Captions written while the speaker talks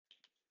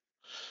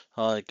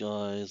Hi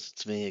guys,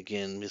 it's me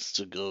again,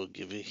 Mr. Go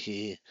Giver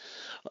here.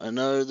 I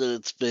know that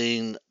it's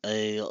been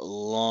a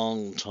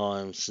long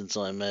time since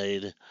I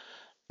made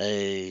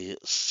a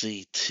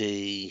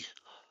CT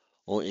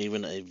or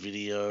even a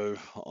video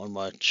on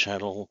my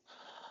channel.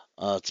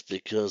 It's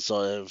because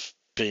I've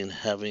been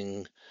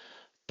having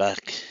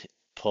back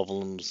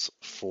problems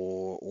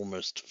for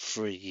almost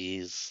 3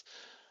 years.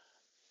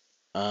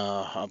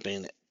 I've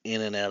been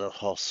in and out of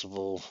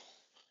hospital.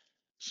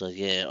 So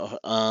yeah,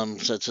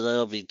 so today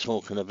I'll be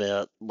talking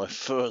about my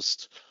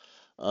first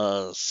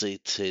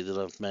CT that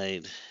I've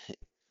made,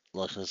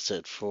 like I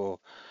said, for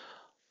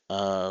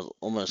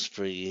almost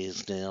 3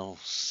 years now.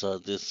 So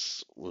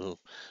this will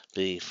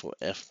be for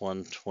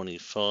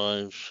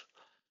F125.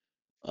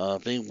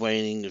 I've been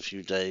waiting a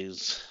few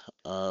days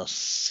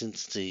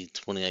since the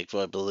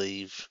 28th, I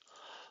believe,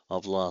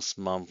 of last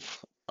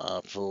month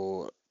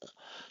for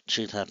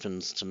Cheat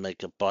Happens to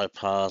make a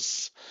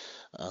bypass.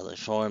 They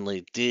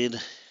finally did.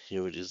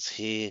 Here it is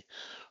here.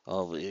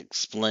 I'll be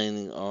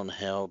explaining on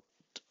how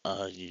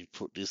you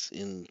put this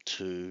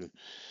into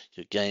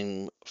your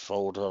game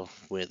folder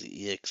where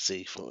the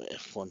exe for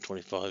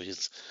F125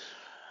 is,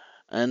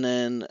 and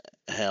then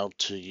how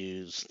to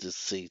use the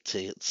CT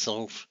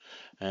itself,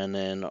 and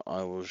then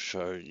I will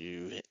show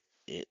you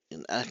it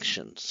in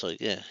action. So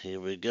yeah, here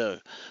we go.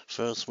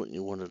 First, what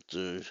you want to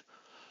do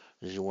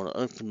is you want to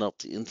open up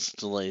the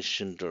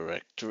installation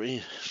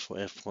directory for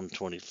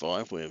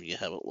F125 wherever you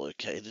have it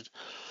located.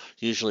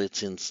 Usually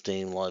it's in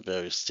Steam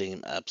Library,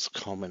 Steam Apps,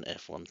 Common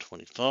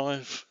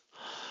F125.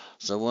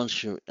 So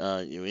once you're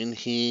in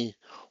here,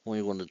 what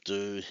you want to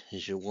do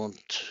is you want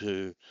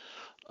to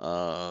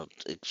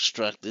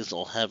extract this.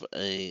 I'll have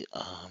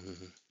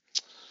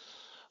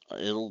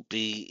it'll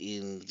be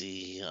in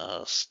the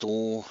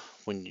store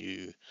when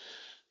you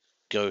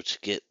go to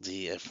get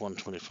the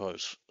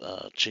F125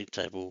 cheat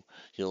table.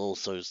 You'll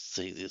also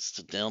see this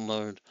to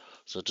download.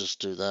 So just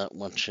do that.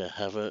 Once you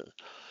have it,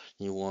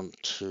 you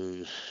want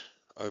to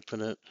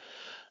open it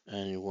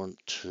and you want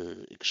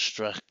to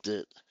extract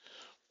it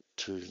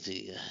to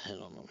the hang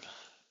on,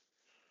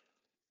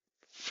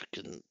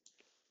 freaking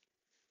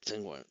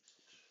thing won't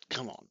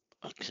come on.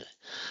 Okay.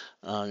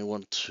 You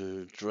want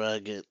to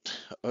drag it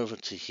over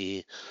to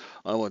here.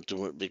 I won't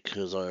do it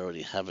because I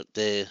already have it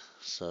there.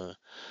 So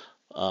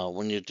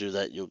when you do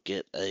that, you'll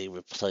get a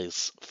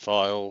replace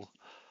file.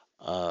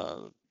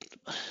 Uh,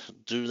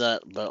 do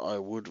that, but I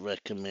would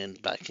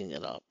recommend backing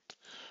it up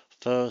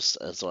first,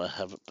 as I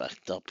have it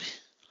backed up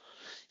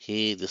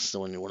here. This is the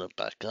one you want to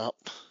back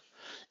up.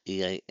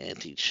 EA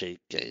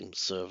Anti-Cheat Game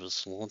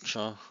Service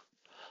Launcher.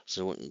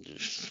 So what you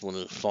just want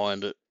to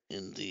find it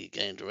in the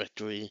game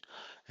directory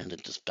and then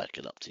just back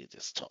it up to your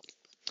desktop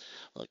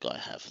like I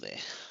have there.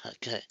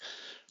 Okay,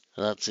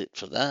 that's it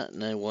for that.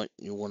 Now what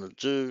you want to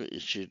do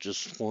is you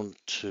just want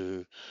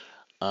to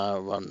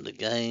run the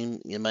game.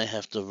 You may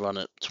have to run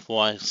it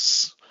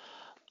twice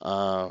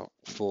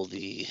for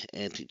the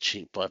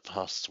anti-cheat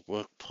bypass to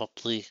work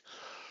properly.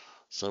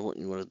 So what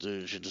you want to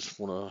do is you just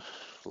want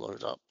to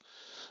load up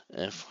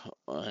hang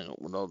on,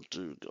 what I'll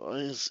do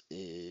guys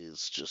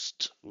is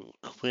just real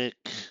quick.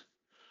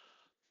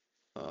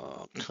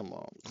 Come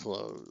on,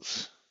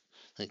 close.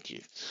 Thank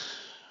you.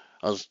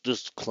 I've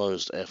just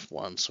closed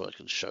F1 so I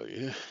can show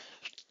you.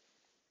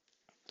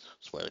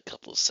 Just wait a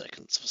couple of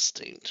seconds for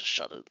Steam to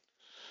shut it.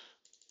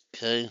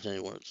 Okay, then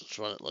you want to just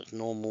run it like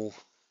normal.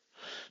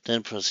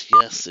 Then press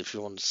yes if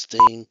you're on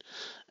Steam,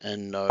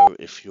 and no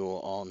if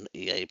you're on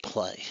EA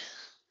Play.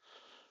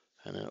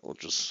 And then it will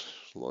just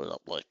load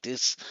up like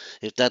this.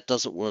 If that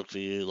doesn't work for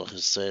you, like I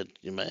said,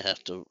 you may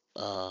have to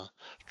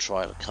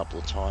try it a couple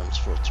of times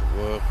for it to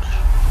work.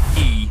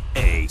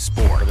 EA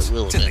Sports. But it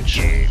will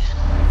eventually.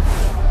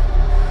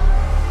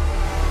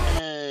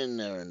 And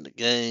they're in the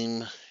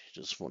game. You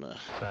just want to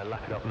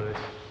lap it up, Lewis.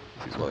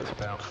 This is what it's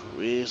about.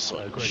 Career, so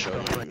I can show you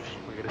We're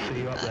going to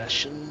see you up there.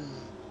 action.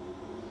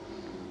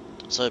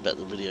 Sorry about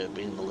the video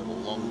being a little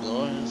long,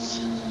 guys.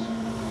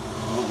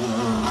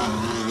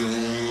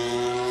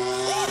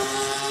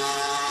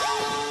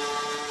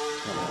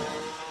 Come on,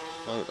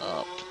 load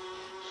up.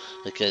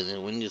 Okay,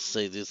 then when you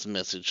see this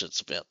message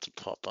that's about to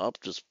pop up,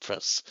 just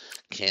press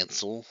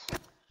cancel.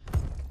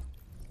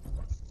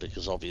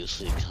 Because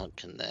obviously you can't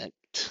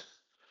connect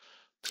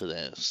to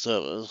their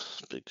server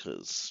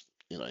because,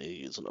 you know, you're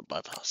using a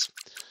bypass.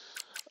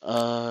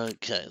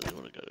 Okay, then you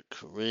want to go to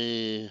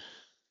career.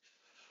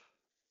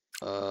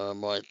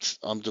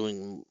 I'm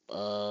doing,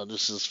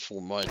 this is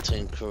for my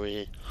team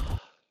career.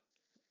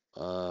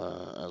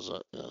 As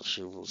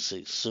you will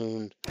see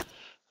soon.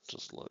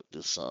 Just load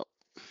this up.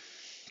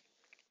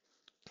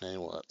 And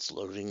while that's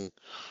loading,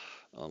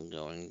 I'm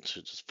going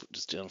to just put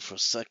this down for a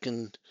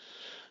second.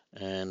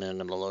 And then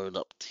I'm going to load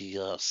up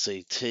the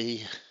CT.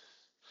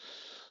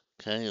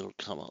 Okay, it'll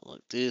come up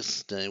like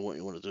this. Then what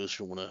you want to do is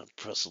you want to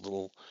press a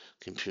little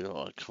computer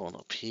icon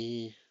up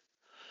here.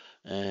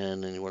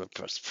 And then you want to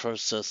press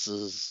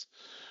processes.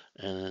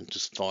 And then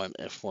just find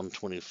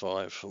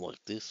F125 from like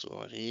this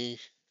right here.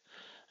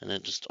 And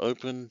then just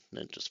open, and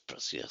then just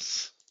press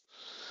yes.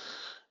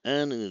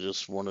 And you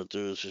just want to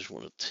do is just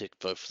want to tick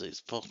both of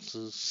these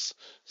boxes.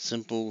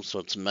 Simple, so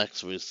it's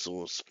max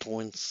resource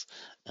points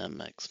and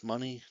max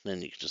money. Then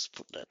you can just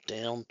put that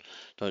down.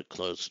 Don't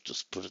close it,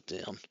 just put it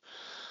down.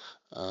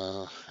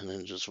 And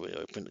then just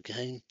reopen the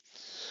game.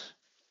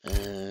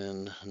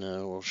 And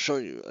now I'll show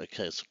you.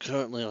 Okay, so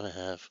currently I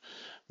have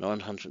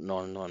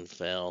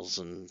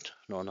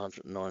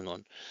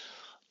 999,999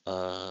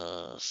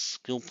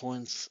 skill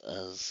points,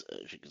 as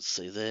you can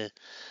see there,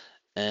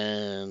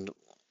 and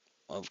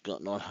I've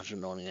got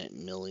 998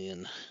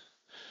 million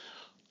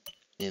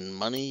in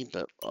money,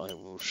 but I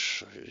will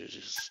show you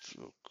just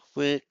real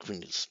quick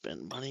when you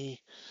spend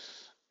money.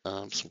 So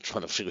I'm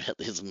trying to figure out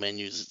these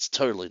menus. It's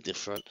totally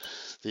different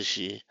this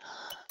year.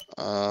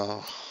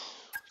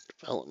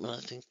 Development, I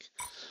think.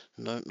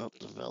 No, not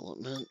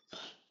development.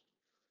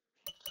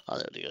 Oh,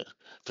 there we go.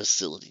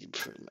 Facility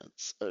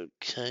improvements.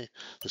 Okay,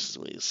 this is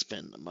where you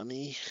spend the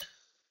money.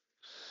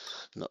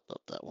 Not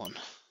that one.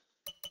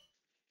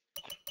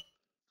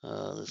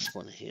 This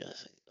one here, I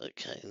think.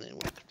 Okay, and then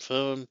we'll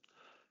confirm.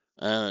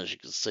 And as you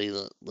can see,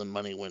 the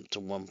money went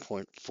to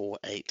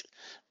 1.48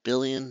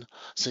 billion.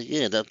 So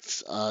yeah,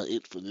 that's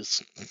it for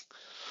this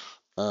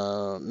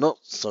not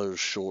so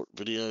short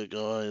video,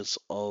 guys,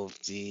 of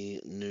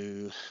the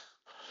new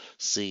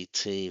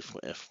CT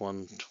for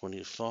F1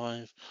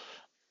 25.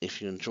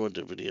 If you enjoyed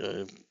the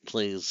video,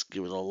 please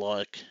give it a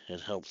like.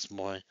 It helps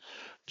my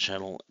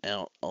channel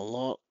out a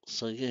lot.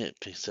 So yeah,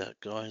 peace out,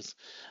 guys,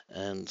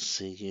 and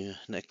see you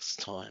next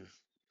time.